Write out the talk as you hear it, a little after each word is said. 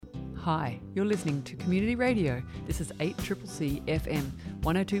Hi, you're listening to Community Radio. This is 8CCC FM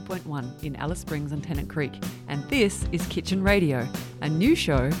 102.1 in Alice Springs and Tennant Creek. And this is Kitchen Radio, a new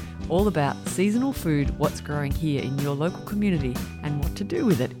show all about seasonal food, what's growing here in your local community and what to do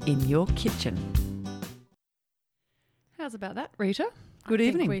with it in your kitchen. How's about that, Rita? Good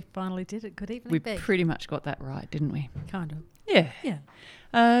evening. We finally did it. Good evening, We Beck. pretty much got that right, didn't we? Kind of. Yeah. Yeah.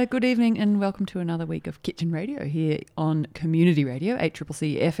 Good evening and welcome to another week of Kitchen Radio here on Community Radio,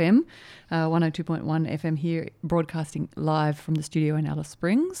 8CCC FM, 102.1 FM here, broadcasting live from the studio in Alice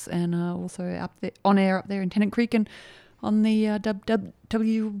Springs and also up there, on air up there in Tennant Creek and on the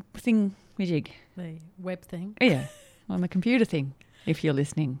WW thing, majig. The web thing. Yeah, on the computer thing, if you're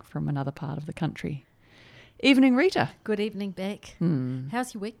listening from another part of the country. Evening, Rita. Good evening, Beck.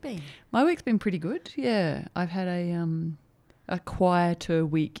 How's your week been? My week's been pretty good, yeah. I've had a quieter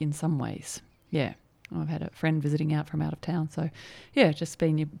week in some ways. Yeah, I've had a friend visiting out from out of town. So, yeah, just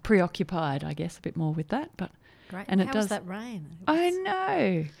been preoccupied, I guess, a bit more with that. But Great. And How it was does, that rain? I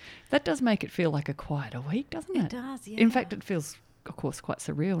know. That does make it feel like a quieter week, doesn't it? It does, yeah. In fact, it feels, of course, quite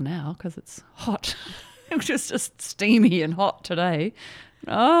surreal now because it's hot. It was just steamy and hot today.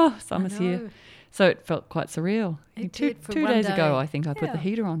 Oh, summer's here. So it felt quite surreal. It Two did for two one days day. ago, I think I put the Yeah.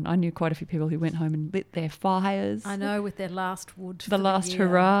 heater on. I knew quite a few people who went home and lit their fires. I know, with their last wood. The last year.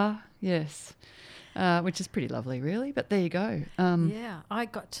 hurrah, yes, which is pretty lovely, really. But there you go. Yeah, I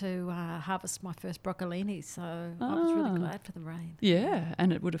got to harvest my first broccolini, so I was really glad for the rain. Yeah,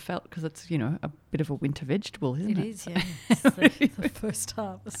 and it would have felt, because it's, a bit of a winter vegetable, isn't it? It is, yeah. It's the first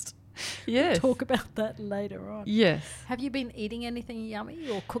harvest. Yes. Talk about that later on. Yes. Have you been eating anything yummy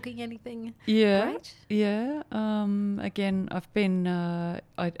or cooking anything great? Yeah. Again, I've been, I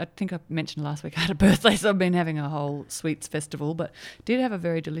think I mentioned last week I had a birthday, so I've been having a whole sweets festival, but did have a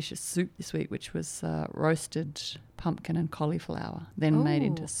very delicious soup this week, which was roasted pumpkin and cauliflower, then made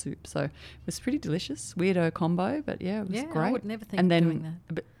into soup. So it was pretty delicious. Weirdo combo, but yeah, it was great. I would never think and of then, doing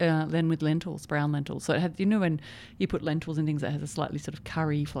that. Then with lentils, brown lentils. So it had, when you put lentils in things, that has a slightly sort of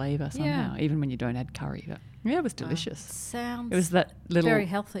curry flavour somehow, even when you don't add curry. But yeah, it was delicious. Sounds It was that little, very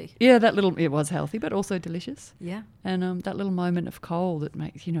healthy. Yeah, it was healthy, but also delicious. Yeah. And that little moment of cold that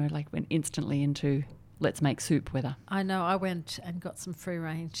makes, like went instantly into let's make soup weather. I know. I went and got some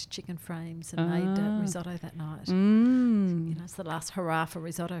free-range chicken frames and made risotto that night. It's the last hurrah for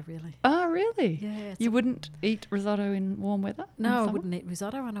risotto, really. Oh, really? Yeah. You wouldn't eat risotto in warm weather? No, I wouldn't eat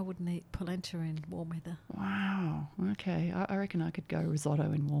risotto and I wouldn't eat polenta in warm weather. Wow. Okay. I reckon I could go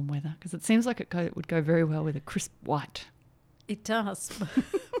risotto in warm weather because it seems like it would go very well with a crisp white. It does,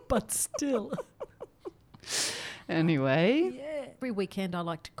 but still. Anyway. Yeah. Every weekend I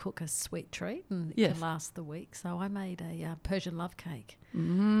like to cook a sweet treat and it can last the week. So I made a Persian love cake.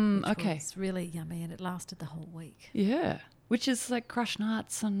 Which was really yummy and it lasted the whole week. Yeah. Which is like crushed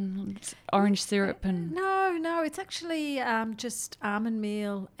nuts and orange syrup and... No, it's actually just almond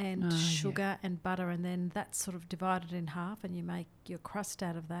meal and sugar and butter, and then that's sort of divided in half and you make your crust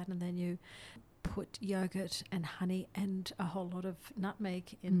out of that, and then you put yogurt and honey and a whole lot of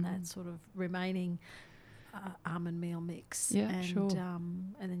nutmeg in that sort of remaining almond meal mix. Yeah, and, sure.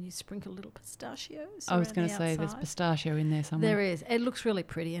 And then you sprinkle little pistachios. I was going to the say there's outside. pistachio in there somewhere. There is. It looks really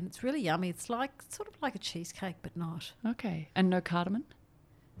pretty and it's really yummy. It's sort of like a cheesecake, but not. Okay. And no cardamom?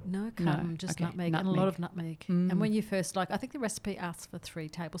 No cardamom, just nutmeg and a lot of nutmeg. And when you first, I think the recipe asks for 3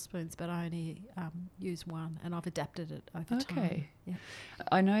 tablespoons, but I only use 1, and I've adapted it over time. Okay. Yeah.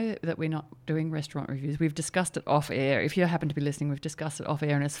 I know that we're not doing restaurant reviews. We've discussed it off air. If you happen to be listening, we've discussed it off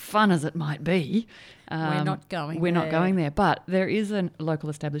air, and as fun as it might be, we're not going We're there. not going there. But there is a local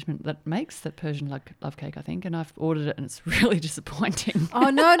establishment that makes that Persian love cake, I think, and I've ordered it, and it's really disappointing.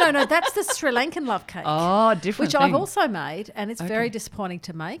 Oh, no. That's the Sri Lankan love cake. Oh, different Which thing. I've also made, and it's very disappointing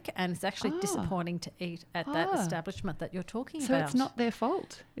to make, and it's actually disappointing to eat at that establishment that you're talking So about. it's not their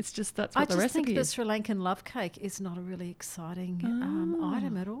fault. It's just that's what the I just recipe think the is. Sri Lankan love cake is not a really exciting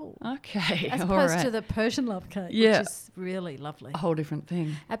item at all. Okay, As all opposed right. to the Persian love cake, Yeah. which is really lovely. A whole different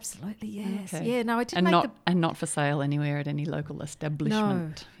thing. Absolutely, yes. Okay. Yeah, no, I did And make not for sale anywhere at any local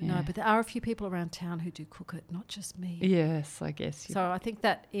establishment. No, but there are a few people around town who do cook it, not just me. Yes, I guess. So I think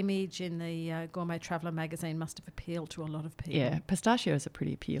that image in the Gourmet Traveller magazine must have appealed to a lot of people. Yeah, pistachios are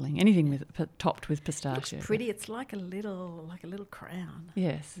pretty appealing. Anything with topped with pistachio. Looks pretty. It's like a little crown.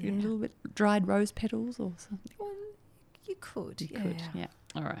 Yes, Yeah. a little bit dried rose petals or something. Well, you could. You could, yeah.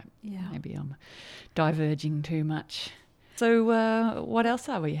 All right. Yeah. Maybe I'm diverging too much. So what else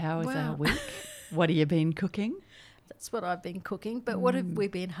are we? How is our week? What have you been cooking? That's what I've been cooking. But what have we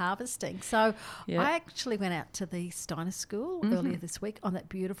been harvesting? So I actually went out to the Steiner School earlier this week on that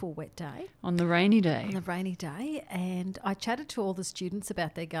beautiful wet day. On the rainy day. On the rainy day. And I chatted to all the students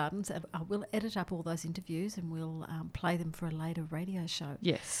about their gardens. And I will edit up all those interviews and we'll play them for a later radio show.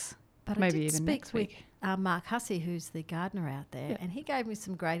 Yes. But maybe I did even speak next week. with Mark Hussey, who's the gardener out there, and he gave me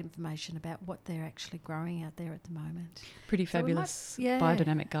some great information about what they're actually growing out there at the moment. Pretty fabulous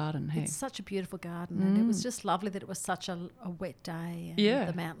biodynamic garden, hey? It's such a beautiful garden, and it was just lovely that it was such a wet day and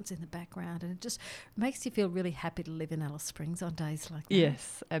the mountains in the background, and it just makes you feel really happy to live in Alice Springs on days like that.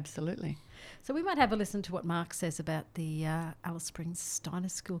 Yes, absolutely. So we might have a listen to what Mark says about the Alice Springs Steiner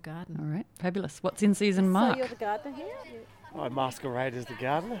School garden. All right, fabulous. What's in season, Mark? So you're the gardener here? I masquerade as the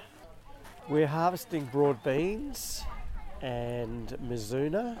gardener. We're harvesting broad beans and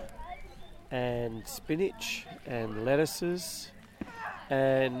mizuna and spinach and lettuces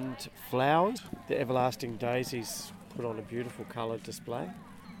and flowers. The everlasting daisies put on a beautiful coloured display,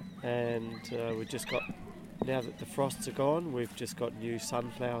 and we've just got, now that the frosts are gone, we've just got new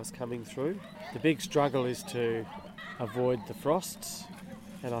sunflowers coming through. The big struggle is to avoid the frosts,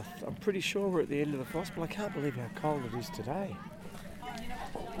 and I'm pretty sure we're at the end of the frost, but I can't believe how cold it is today.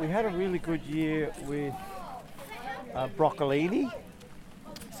 We had a really good year with broccolini,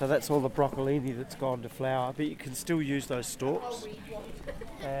 so that's all the broccolini that's gone to flower, but you can still use those stalks.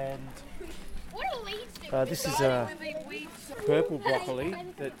 And this is a purple broccoli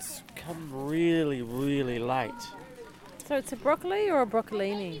that's come really, really late. So it's a broccoli or a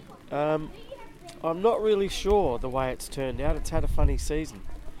broccolini? I'm not really sure the way it's turned out. It's had a funny season.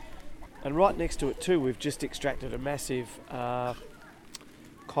 And right next to it too, we've just extracted a massive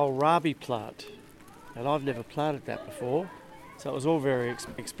kohlrabi plant, and I've never planted that before, so it was all very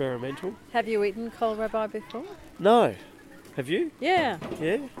experimental. Have you eaten kohlrabi before? No. Have you? Yeah.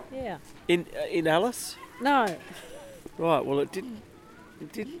 Yeah? Yeah. In Alice? No. Right, well it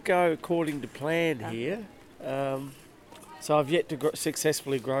didn't go according to plan here, so I've yet to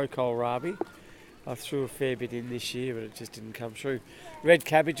successfully grow kohlrabi. I threw a fair bit in this year, but it just didn't come through. Red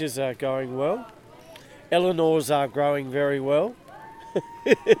cabbages are going well. Eleanor's are growing very well.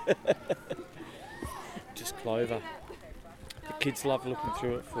 Just clover. The kids love looking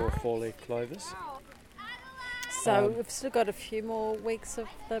through it for four-leaf clovers. So we've still got a few more weeks of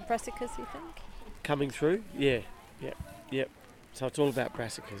the brassicas, you think? Coming through? Yeah. Yep. So it's all about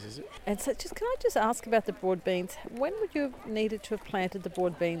brassicas, is it? And so can I just ask about the broad beans? When would you have needed to have planted the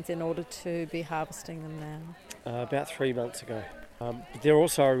broad beans in order to be harvesting them now? About 3 months ago. But they're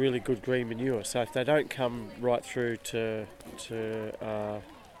also a really good green manure, so if they don't come right through to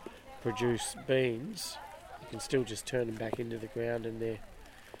produce beans, you can still just turn them back into the ground, and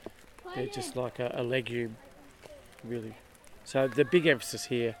they're just like a legume, really. So the big emphasis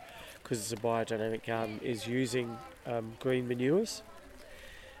here, because it's a biodynamic garden, is using green manures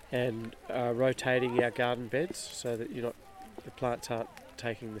and rotating our garden beds so that the plants aren't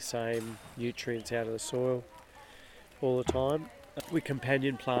taking the same nutrients out of the soil all the time. We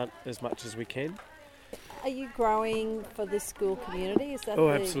companion plant as much as we can. Are you growing for this school community? Is that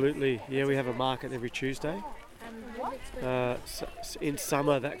absolutely. Yeah, we have a market every Tuesday. In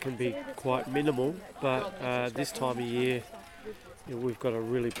summer that can be quite minimal, but this time of year we've got a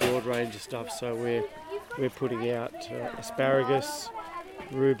really broad range of stuff. So we're putting out asparagus,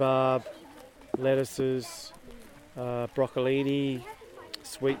 rhubarb, lettuces, broccolini,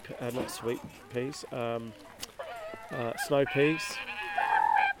 not sweet peas. Snow peas.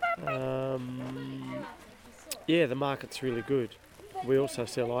 The market's really good. We also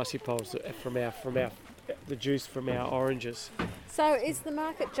sell icy poles from the juice from our oranges. So is the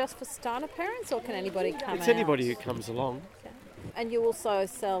market just for Steiner parents, or can anybody come It's anybody who comes along. Okay. And you also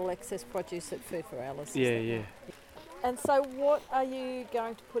sell excess produce at Food for Alice? Yeah. And so what are you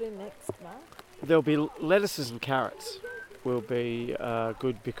going to put in next, Mark? There'll be lettuces and carrots. Will be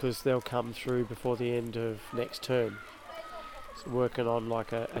good because they'll come through before the end of next term. So working on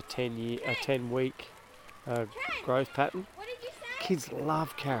like a 10-week growth pattern. Kids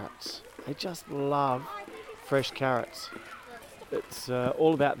love carrots. They just love fresh carrots. It's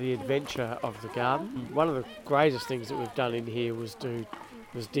all about the adventure of the garden. One of the greatest things that we've done in here was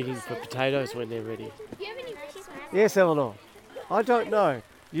digging for potatoes when they're ready. Yes, Eleanor. I don't know.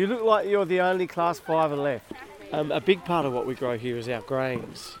 You look like you're the only class 5er left. A big part of what we grow here is our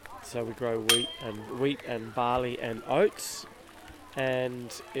grains. So we grow wheat and barley and oats,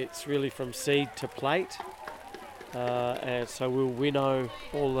 and it's really from seed to plate. And so we'll winnow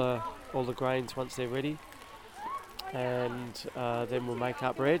all the grains once they're ready, and then we'll make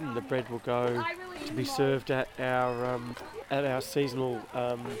up bread, and the bread will go to be served at our seasonal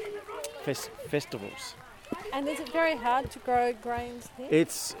festivals. And is it very hard to grow grains here?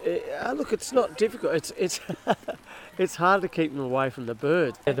 Look, it's not difficult. It's it's hard to keep them away from the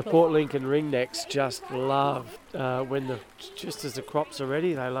birds. Yeah, the Port Lincoln ringnecks just love just as the crops are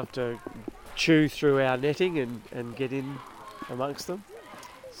ready. They love to chew through our netting and get in amongst them.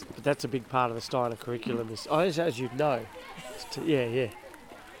 But that's a big part of the Steiner curriculum. As you'd know,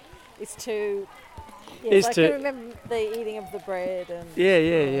 it's I can remember the eating of the bread and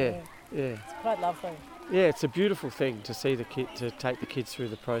yeah. It's quite lovely. Yeah, it's a beautiful thing to see to take the kids through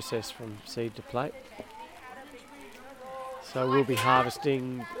the process from seed to plate. So we'll be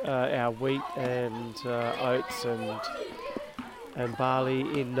harvesting our wheat and oats and barley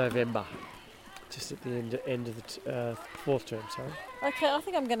in November, just at the end of the fourth term. Sorry. Okay, I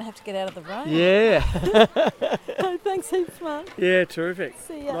think I'm going to have to get out of the rain. Yeah. Thanks heaps, Mark. Yeah, terrific.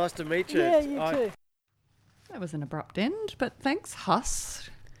 See ya. Nice to meet you. Yeah, you too. That was an abrupt end, but thanks, Huss,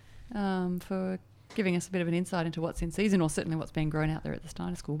 for giving us a bit of an insight into what's in season, or certainly what's being grown out there at the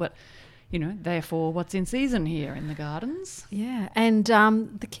Steiner School. But, therefore, what's in season here in the gardens. Yeah, and a lot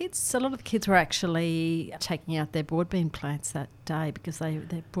of the kids were actually taking out their broad bean plants that day because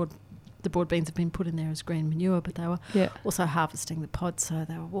the broad beans have been put in there as green manure, but they were also harvesting the pods, so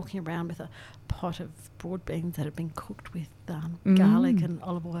they were walking around with a pot of broad beans that had been cooked with garlic and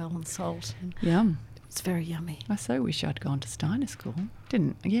olive oil and salt. And Yum. it's very yummy. I so wish I'd gone to Steiner School.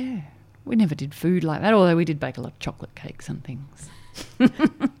 Yeah. We never did food like that, although we did bake a lot of chocolate cakes and things.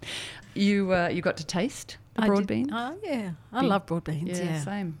 You got to taste the broad beans? Oh, yeah. I love broad beans, yeah.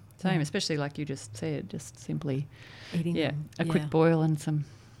 Same, especially like you just said, just simply eating them. A quick boil and some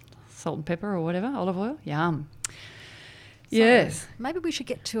salt and pepper or whatever, olive oil. Yum. So yes. Maybe we should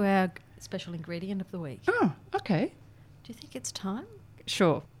get to our special ingredient of the week. Oh, okay. Do you think it's time?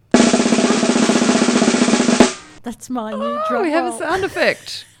 Sure. That's my new drum we have a roll. sound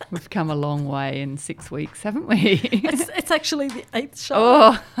effect. We've come a long way in 6 weeks, haven't we? It's actually the 8th show.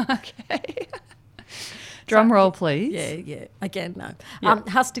 Oh, okay. Drum roll, please. Yeah. Again, no. Yeah.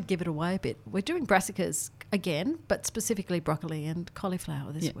 Huss did give it away a bit. We're doing brassicas again, but specifically broccoli and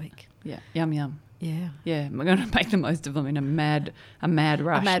cauliflower this week. Yeah. Yum, yum. Yeah. Yeah, we're going to make the most of them in a mad rush. A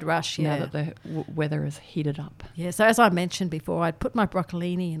mad rush, yeah. Now that the weather has heated up. Yeah, so as I mentioned before, I'd put my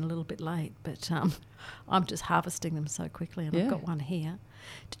broccolini in a little bit late, but I'm just harvesting them so quickly, and I've got one here.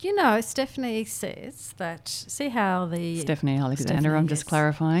 Did you know Stephanie says that, see how the... Stephanie Alexander, I'm just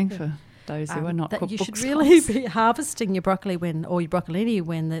clarifying for those who are not that you cookbook should really scholars. be harvesting your broccoli or your broccolini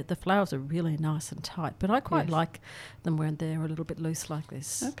when the flowers are really nice and tight, but I quite like them when they're a little bit loose like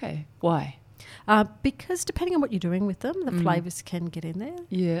this. Okay. Why? Because depending on what you're doing with them, the flavours can get in there.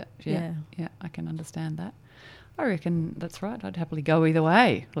 Yeah, I can understand that. I reckon that's right. I'd happily go either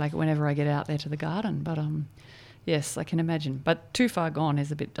way, like whenever I get out there to the garden. But yes, I can imagine. But too far gone is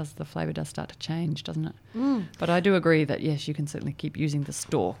the flavour does start to change, doesn't it? Mm. But I do agree that, yes, you can certainly keep using the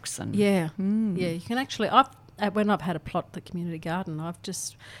stalks. And yeah, you can actually, when I've had a plot at the community garden, I've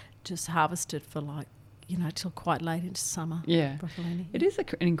just harvested for till quite late into summer. Yeah. Broccolini. It is an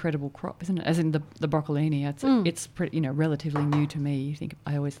incredible crop, isn't it? As in the broccolini. It's pretty, relatively new to me. You think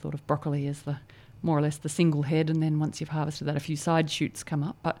I always thought of broccoli as more or less the single head, and then once you've harvested that, a few side shoots come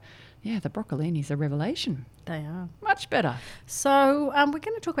up. But yeah, the broccolini's a revelation. They are. Much better. So we're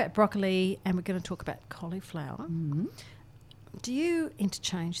going to talk about broccoli and we're going to talk about cauliflower. Mm-hmm. Do you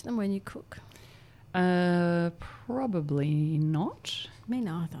interchange them when you cook? Probably not. Me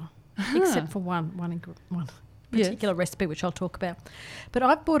neither. Except for one particular recipe, which I'll talk about. But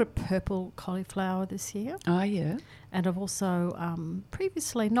I've bought a purple cauliflower this year. Oh, yeah. And I've also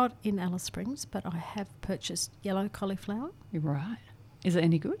previously, not in Alice Springs, but I have purchased yellow cauliflower. Right. Is it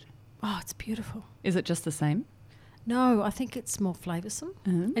any good? Oh, it's beautiful. Is it just the same? No, I think it's more flavoursome.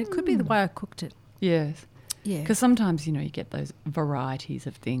 And it could be the way I cooked it. Yes. Yeah. Because sometimes, you get those varieties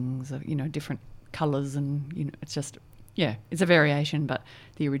of things, of, different colours, and, it's just... Yeah, it's a variation, but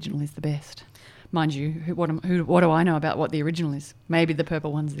the original is the best. Mind you, what do I know about what the original is? Maybe the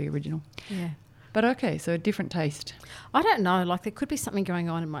purple one's the original. Yeah. But okay, so a different taste. I don't know. There could be something going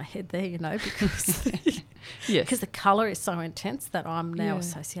on in my head there, because yes. Because the colour is so intense that I'm now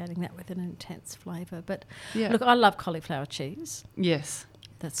associating that with an intense flavour. But look, I love cauliflower cheese. Yes.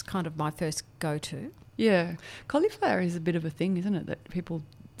 That's kind of my first go-to. Yeah. Cauliflower is a bit of a thing, isn't it, that people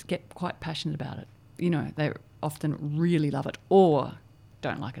get quite passionate about it. They often really love it or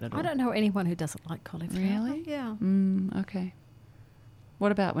don't like it at all. I don't know anyone who doesn't like cauliflower. Really? Yeah. Okay.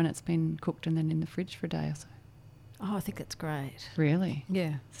 What about when it's been cooked and then in the fridge for a day or so? Oh, I think that's great. Really?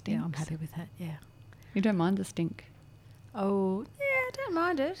 Yeah. Stinks. Yeah, I'm happy with that, yeah. You don't mind the stink? Oh, yeah, I don't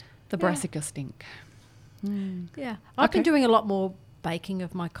mind it. The brassica stink. Yeah. I've been doing a lot more baking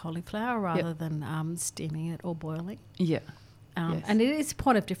of my cauliflower rather than steaming it or boiling. Yeah. Yes. And it is a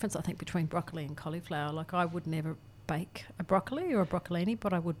point of difference, I think, between broccoli and cauliflower. Like I would never bake a broccoli or a broccolini,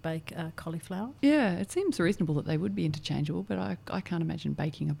 but I would bake a cauliflower. Yeah, it seems reasonable that they would be interchangeable, but I can't imagine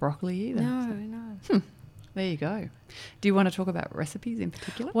baking a broccoli either. No. There you go. Do you want to talk about recipes in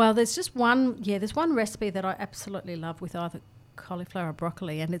particular? Well, there's just there's one recipe that I absolutely love with either cauliflower or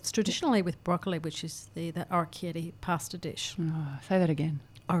broccoli, and it's traditionally with broccoli, which is the orecchiette pasta dish. Oh, say that again.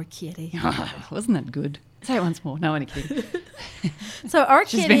 Orecchiette. Wasn't that good? Say it once more. No, only kidding. So orecchiette.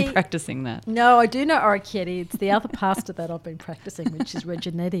 She's been practicing that. No, I do know orecchiette. It's the other pasta that I've been practicing, which is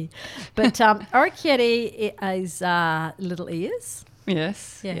Reginetti. But orecchiette is little ears.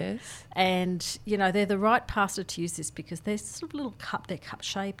 Yes, Yeah. yes. And, you know, they're the right pasta to use this because they're sort of little they're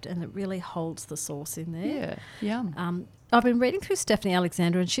cup-shaped and it really holds the sauce in there. Yeah, yum. I've been reading through Stephanie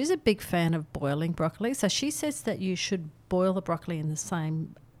Alexander and she's a big fan of boiling broccoli. So she says that you should boil the broccoli in the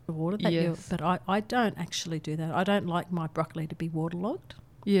same water that but I don't actually do that. I don't like my broccoli to be waterlogged.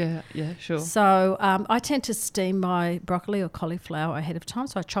 Yeah, sure. So I tend to steam my broccoli or cauliflower ahead of time.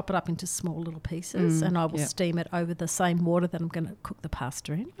 So I chop it up into small little pieces and I will steam it over the same water that I'm going to cook the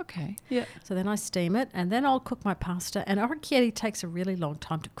pasta in. Okay, yeah. So then I steam it and then I'll cook my pasta. And orecchiette takes a really long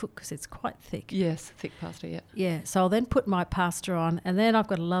time to cook because it's quite thick. Yes, thick pasta, yeah. Yeah, so I'll then put my pasta on and then I've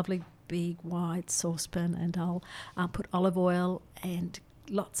got a lovely big wide saucepan and I'll put olive oil and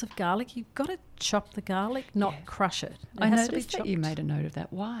lots of garlic. You've got to chop the garlic, not crush it. I noticed that you made a note of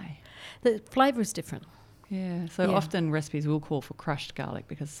that. Why? The flavour is different. Yeah, so often recipes will call for crushed garlic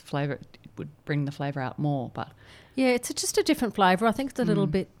because it would bring the flavour out more. But yeah, it's just a different flavour. I think it's a little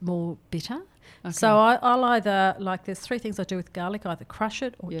bit more bitter. Okay. So I'll either, like there's three things I do with garlic, either crush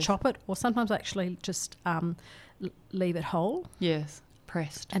it or chop it or sometimes actually just leave it whole. Yes.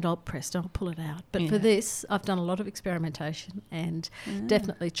 Pressed. And I'll pull it out. But for this, I've done a lot of experimentation and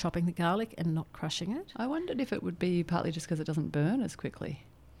definitely chopping the garlic and not crushing it. I wondered if it would be partly just because it doesn't burn as quickly.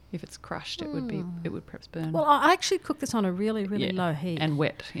 If it's crushed, it would perhaps burn. Well, I actually cook this on a really, really low heat. And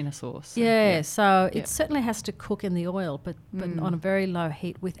wet in a sauce. So it certainly has to cook in the oil, but on a very low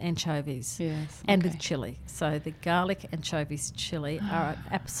heat with anchovies. Yes. And with chilli. So the garlic, anchovies, chilli are an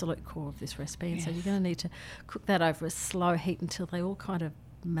absolute core of this recipe. And so you're going to need to cook that over a slow heat until they all kind of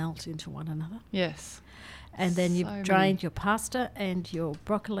melt into one another. Yes. And then you've drained your pasta and your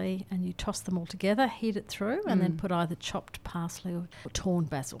broccoli and you toss them all together, heat it through, and then put either chopped parsley or torn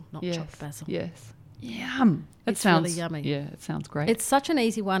basil, not chopped basil. Yes. Yum. That sounds really yummy. Yeah, it sounds great. It's such an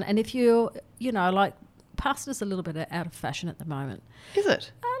easy one. And if you're, like pasta's a little bit out of fashion at the moment. Is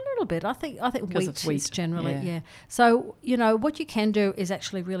it? A little bit. I think wheat is generally, yeah. So, what you can do is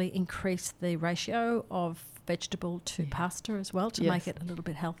actually really increase the ratio of vegetable to pasta as well to make it a little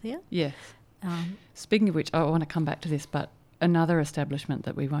bit healthier. Yes. Speaking of which, I want to come back to this, but another establishment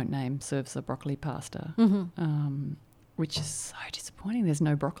that we won't name serves a broccoli pasta, which is so disappointing. There's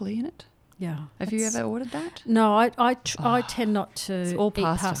no broccoli in it. Yeah. Have you ever ordered that? No, I tend not to it's all eat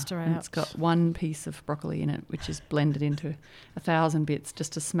pasta out. And it's got one piece of broccoli in it, which is blended into 1,000 bits,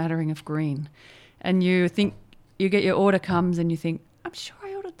 just a smattering of green. And you think, you get your order comes and you think, I'm sure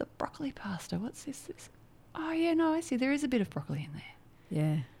I ordered the broccoli pasta. What's this? Oh, yeah, no, I see. There is a bit of broccoli in there.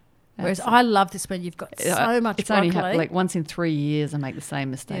 Yeah. Whereas I love this when you've got so much it's broccoli. It's only like once in 3 years I make the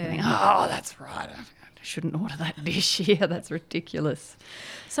same mistake. I think, oh, that's right. I shouldn't order that dish here. That's ridiculous.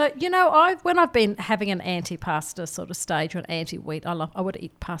 So, when I've been having an anti-pasta sort of stage or an anti-wheat, I would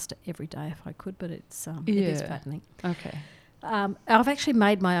eat pasta every day if I could, but it is fattening. Okay. I've actually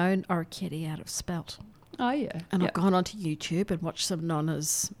made my own orecchiette out of spelt. Oh, yeah. And I've gone onto YouTube and watched some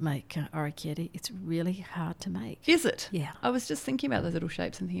nonnas make orecchiette. It's really hard to make. Is it? Yeah. I was just thinking about those little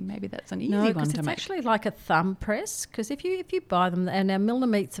shapes and thinking maybe that's an easy one to make. It's actually like a thumb press because if you buy them, and our Milner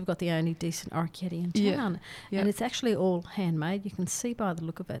Meats have got the only decent orecchiette in town, and it's actually all handmade. You can see by the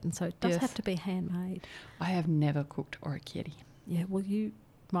look of it, and so it does have to be handmade. I have never cooked orecchiette. Yeah, well, you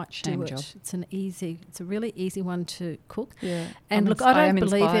might do it. Job. It's a really easy one to cook. Yeah. And I don't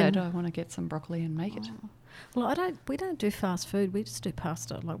believe inspired. I want to get some broccoli and make it. Well, we don't do fast food. We just do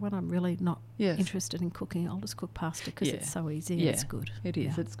pasta. Like when I'm really not interested in cooking, I'll just cook pasta because it's so easy and it's good. It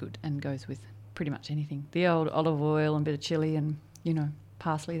is. It's good and goes with pretty much anything. The old olive oil and a bit of chilli and,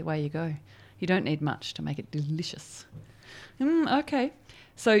 parsley, the way you go. You don't need much to make it delicious. Okay.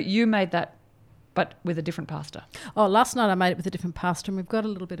 So you made that but with a different pasta. Oh, last night I made it with a different pasta and we've got a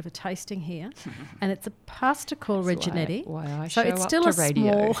little bit of a tasting here. And it's a pasta called Reginetti. Why I so show it's up still to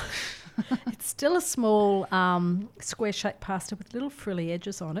radio. It's still a small square-shaped pasta with little frilly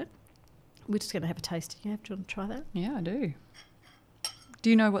edges on it. We're just going to have a taste. Do you want to try that? Yeah, I do. Do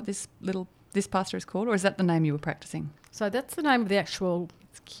you know what this little this pasta is called, or is that the name you were practicing? So that's the name of the actual.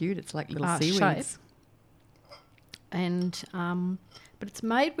 It's cute. It's like little shape. seaweeds. And but it's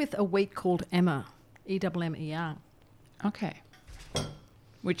made with a wheat called Emmer, E-M-M-E-R. Okay.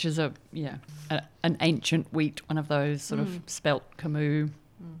 Which is an ancient wheat, one of those sort of spelt camus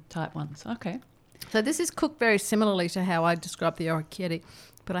type ones. Okay. So this is cooked very similarly to how I described the orecchiette,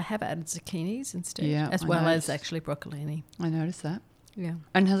 but I have added zucchinis instead, as well as actually broccolini. I noticed that. Yeah.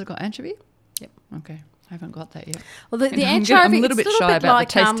 And has it got anchovy? Yep. Okay. I haven't got that yet. Well, the anchovy, I'm a little bit shy about like,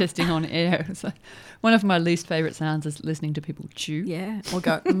 the taste testing on air. So one of my least favourite sounds is listening to people chew. Yeah, or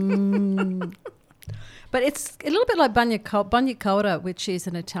go, But it's a little bit like bagna coda, which is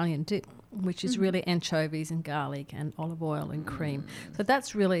an Italian dip, which is really anchovies and garlic and olive oil and cream. So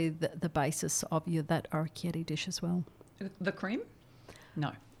that's really the basis of that orecchiette dish as well. The cream?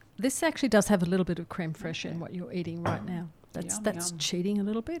 No. This actually does have a little bit of creme fraiche in what you're eating right now. That's Yum. cheating a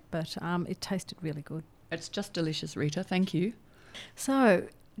little bit, but it tasted really good. It's just delicious, Rita. Thank you. So,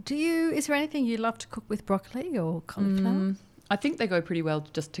 is there anything you love to cook with broccoli or cauliflower? I think they go pretty well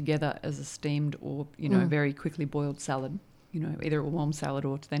just together as a steamed or, very quickly boiled salad. Either a warm salad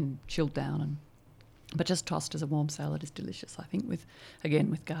or then chilled down. But just tossed as a warm salad is delicious, I think, with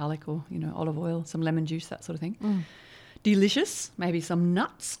garlic or, olive oil, some lemon juice, that sort of thing. Delicious. Maybe some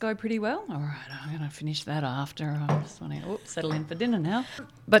nuts go pretty well. All right, I'm going to finish that after. I just want to settle in for dinner now.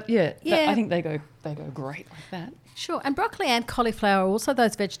 But I think they go great like that. Sure, and broccoli and cauliflower are also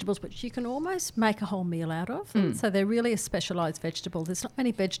those vegetables which you can almost make a whole meal out of. So they're really a specialised vegetable. There's not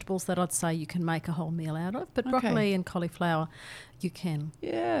many vegetables that I'd say you can make a whole meal out of, but broccoli and cauliflower you can.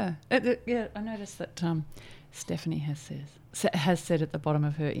 Yeah. I noticed that Stephanie has said at the bottom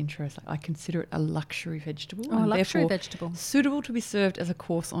of her intro, I consider it a luxury vegetable. Oh, a luxury vegetable. Suitable to be served as a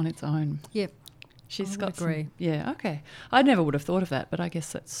course on its own. Yep. She's got agree. Yeah, okay. I never would have thought of that, but I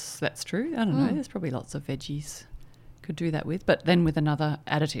guess that's true. I don't know. There's probably lots of veggies could do that with, but then with another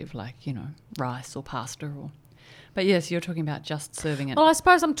additive like, rice or pasta or... But yes, you're talking about just serving it. Well, I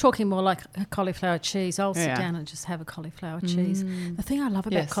suppose I'm talking more like a cauliflower cheese. I'll sit down and just have a cauliflower cheese. The thing I love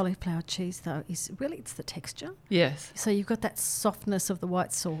about cauliflower cheese, though, is really it's the texture. Yes. So you've got that softness of the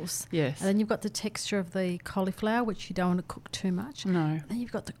white sauce. Yes. And then you've got the texture of the cauliflower, which you don't want to cook too much. No. And then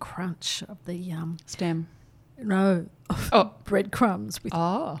you've got the crunch of the... stem. No. Breadcrumbs with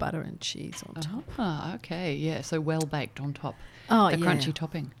butter and cheese on top. Ah, okay. Yeah, so well baked on top. Oh, the crunchy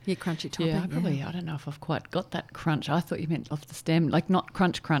topping. Yeah, crunchy topping. Yeah, I don't know if I've quite got that crunch. I thought you meant off the stem, like not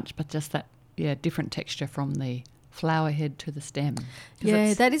crunch, but just that, different texture from the flower head to the stem.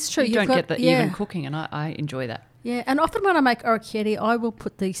 Yeah, that is true. You don't get the even cooking, and I enjoy that. Yeah, and often when I make orecchiette, I will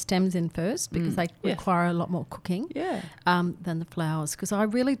put the stems in first because they require a lot more cooking than the flowers, because I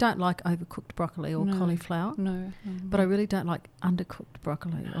really don't like overcooked broccoli or cauliflower. No. But I really don't like undercooked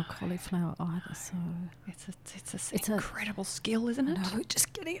broccoli or cauliflower either. So it's an incredible skill, isn't it? No,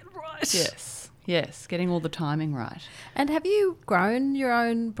 just getting it right. Yes, getting all the timing right. And have you grown your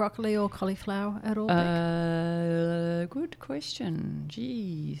own broccoli or cauliflower at all, Beck? Good question.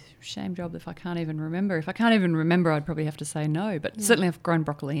 Gee, shame job if I can't even remember. If I can't even remember, I'd probably have to say no, but certainly I've grown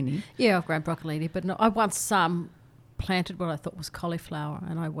broccolini. Yeah, I've grown broccolini, but no, I once planted what I thought was cauliflower,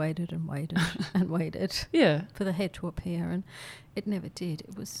 and I waited and waited and waited for the head to appear, and it never did.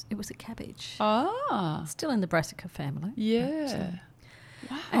 It was a cabbage. Still in the brassica family. Yeah.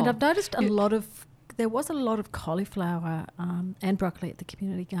 Wow. And I've noticed there was a lot of cauliflower and broccoli at the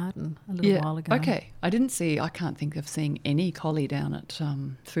community garden a little while ago. Okay. I can't think of seeing any collie down at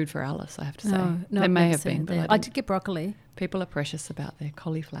Food for Alice, I have to say. No, there may have been, but I did get broccoli. People are precious about their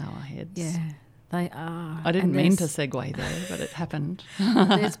cauliflower heads. Yeah, they are. I didn't mean to segue there, but it happened.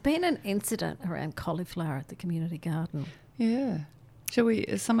 There's been an incident around cauliflower at the community garden. Yeah. Shall we,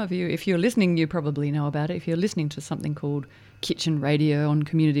 some of you, if you're listening, you probably know about it. If you're listening to something called Kitchen Radio on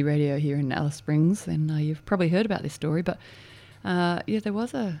community radio here in Alice Springs, then you've probably heard about this story. But there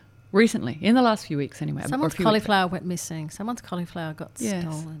was recently, in the last few weeks anyway. Someone's cauliflower went missing. Someone's cauliflower got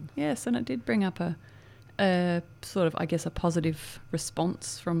stolen. Yes, and it did bring up a sort of, I guess, a positive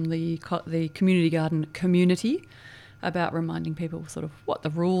response from the community garden community about reminding people sort of what the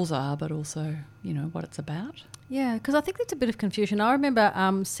rules are, but also, what it's about. Yeah, because I think there's a bit of confusion. I remember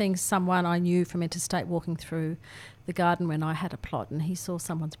seeing someone I knew from interstate walking through the garden when I had a plot, and he saw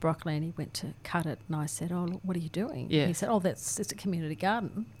someone's broccoli and he went to cut it, and I said, "Oh, look, what are you doing?" Yes. And he said, "Oh, it's a community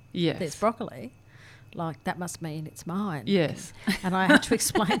garden. Yes. There's broccoli. Like, that must mean it's mine." Yes. And I had to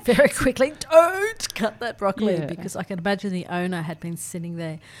explain very quickly, don't cut that broccoli, because I can imagine the owner had been sitting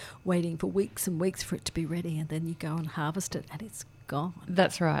there waiting for weeks and weeks for it to be ready, and then you go and harvest it and it's gone.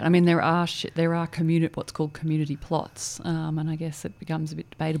 That's right. I mean, there are what's called community plots, and I guess it becomes a bit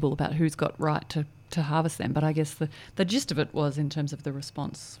debatable about who's got right to harvest them. But I guess the gist of it was, in terms of the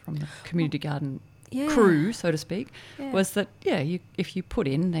response from the community garden crew, so to speak, was that, if you put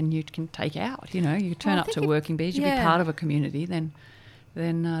in, then you can take out. You turn up to Working Bees, you be part of a community, then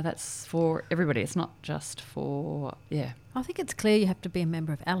that's for everybody. It's not just for, I think it's clear you have to be a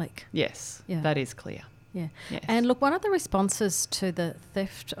member of ALEC. Yes, that is clear. Yeah. Yes. And look, one of the responses to the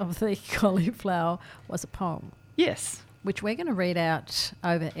theft of the cauliflower was a poem. Yes. Which we're going to read out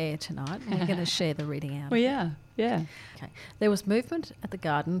over air tonight. We're going to share the reading out. Well, yeah. Okay. There was movement at the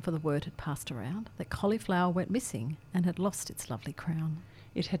garden, for the word had passed around that cauliflower went missing and had lost its lovely crown.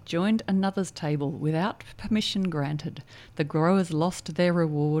 It had joined another's table without permission granted. The growers lost their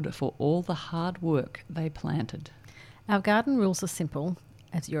reward for all the hard work they planted. Our garden rules are simple,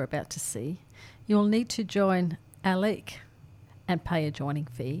 as you're about to see. You'll need to join ALEC and pay a joining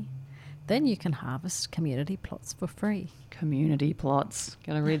fee. Then you can harvest community plots for free. Community plots.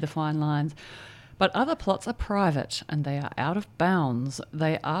 Got to read the fine lines. But other plots are private and they are out of bounds.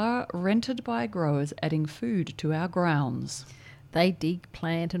 They are rented by growers adding food to our grounds. They dig,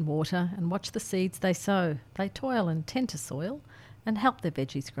 plant and water and watch the seeds they sow. They toil and tend to soil and help their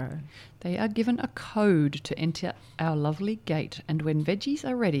veggies grow. They are given a code to enter our lovely gate, and when veggies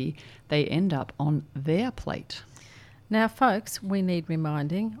are ready, they end up on their plate. Now, folks, we need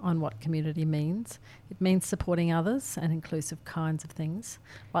reminding on what community means. It means supporting others and inclusive kinds of things,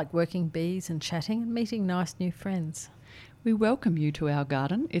 like working bees and chatting and meeting nice new friends. We welcome you to our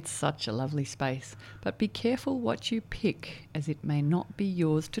garden. It's such a lovely space. But be careful what you pick, as it may not be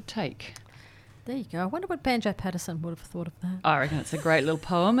yours to take. There you go. I wonder what Banjo Patterson would have thought of that. I reckon it's a great little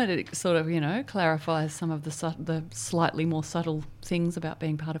poem, and it sort of, clarifies some of the slightly more subtle things about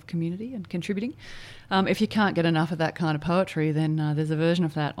being part of community and contributing. If you can't get enough of that kind of poetry, then there's a version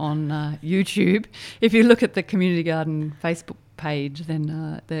of that on YouTube. If you look at the Community Garden Facebook page,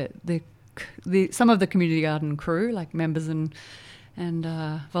 then some of the Community Garden crew, like members and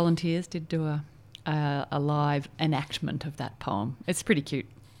volunteers, did do a live enactment of that poem. It's pretty cute.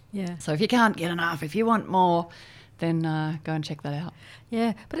 Yeah. So if you can't get enough, if you want more, then go and check that out.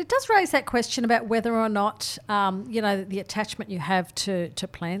 Yeah, but it does raise that question about whether or not, the attachment you have to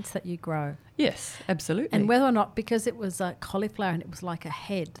plants that you grow. Yes, absolutely. And whether or not, because it was a cauliflower and it was like a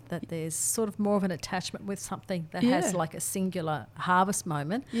head, that there's sort of more of an attachment with something that has like a singular harvest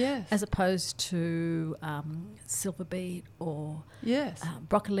moment, as opposed to silver beet or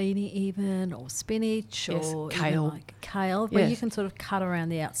broccolini even, or spinach, or kale. Like kale, where you can sort of cut around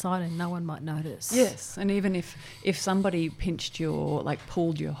the outside and no one might notice. Yes, and even if somebody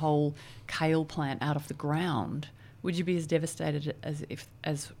pulled your whole kale plant out of the ground, would you be as devastated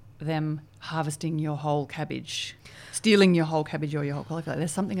as them harvesting your whole cabbage, stealing your whole cabbage or your whole cauliflower?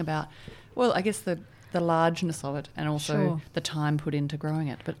 There's something about, well, I guess the largeness of it, and also the time put into growing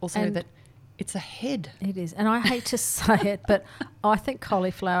it, but also that it's a head. It is, and I hate to say it, but I think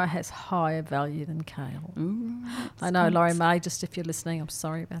cauliflower has higher value than kale. Ooh, I know, Laurie May, just if you're listening, I'm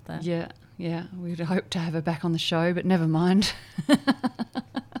sorry about that. Yeah, we'd hope to have her back on the show, but never mind.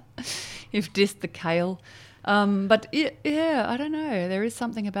 You've dissed the kale. But I don't know. There is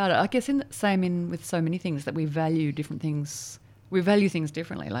something about it. I guess with so many things that we value different things. We value things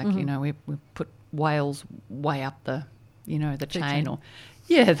differently. Like, we put whales way up the chain. Or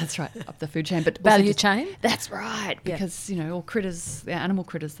that's right, up the food chain. But value chain? That's right. Because, all critters, animal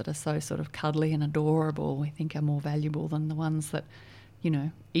critters that are so sort of cuddly and adorable, we think are more valuable than the ones that,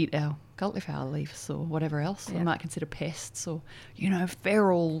 eat our cauliflower leaves or whatever else. We might consider pests, or,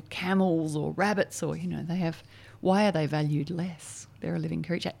 feral camels or rabbits, or, why are they valued less? They're a living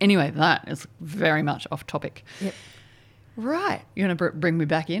creature. Anyway, that is very much off topic. Yep. Right. You want to bring me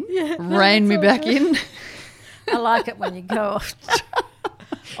back in? Yeah. Rein me back in? I like it when you go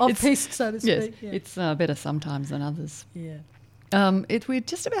off piste, so to speak. Yes, it's better sometimes than others. Yeah. We're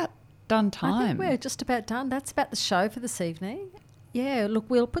just about done time. I think we're just about done. That's about the show for this evening. Yeah, look,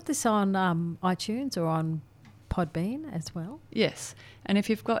 we'll put this on iTunes or on Podbean as well. Yes, and if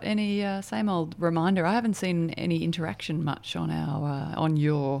you've got any same old reminder, I haven't seen any interaction much on our on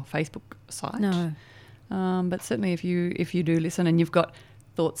your Facebook site. No, but certainly if you do listen and you've got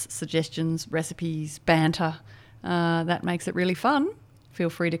thoughts, suggestions, recipes, banter, that makes it really fun. Feel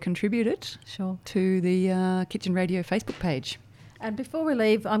free to contribute it to the Kitchen Radio Facebook page. And before we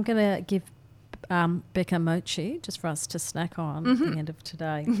leave, I'm going to give Becca mochi, just for us to snack on at the end of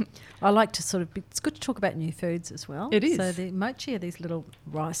today. I like to it's good to talk about new foods as well. It is. So the mochi are these little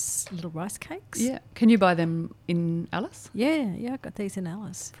rice cakes. Yeah. Can you buy them in Alice? Yeah, I got these in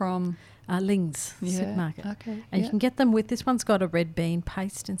Alice. From? Ling's supermarket. Okay. And you can get them with, this one's got a red bean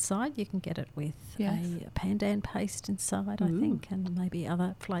paste inside. You can get it with a pandan paste inside, I think, and maybe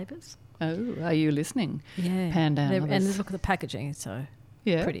other flavours. Oh, are you listening? Yeah. Pandan. And look at the packaging, it's so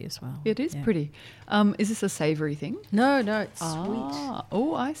pretty as well. It is pretty. Is this a savoury thing? No, it's sweet.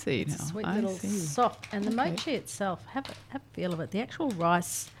 Oh, I see It's now. sweet little soft. And the mochi itself, have a feel of it. The actual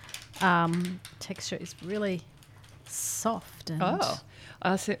rice texture is really soft. And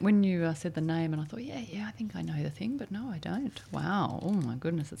when you said the name, and I thought, I think I know the thing, but no, I don't. Wow. Oh, my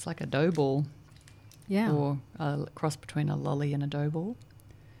goodness. It's like a dough ball. Yeah. Or a cross between a lolly and a dough ball.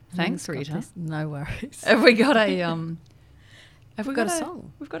 Thanks, Rita. No worries. Have we got a... We've got a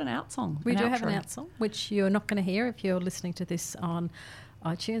song. We've got an out song. We do have an out song, which you're not going to hear if you're listening to this on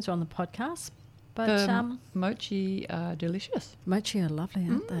iTunes or on the podcast. But mochi are delicious. Mochi are lovely,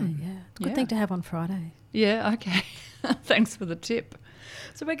 aren't they? Yeah. Good thing to have on Friday. Yeah, okay. Thanks for the tip.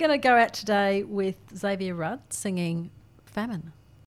 So we're going to go out today with Xavier Rudd singing Famine.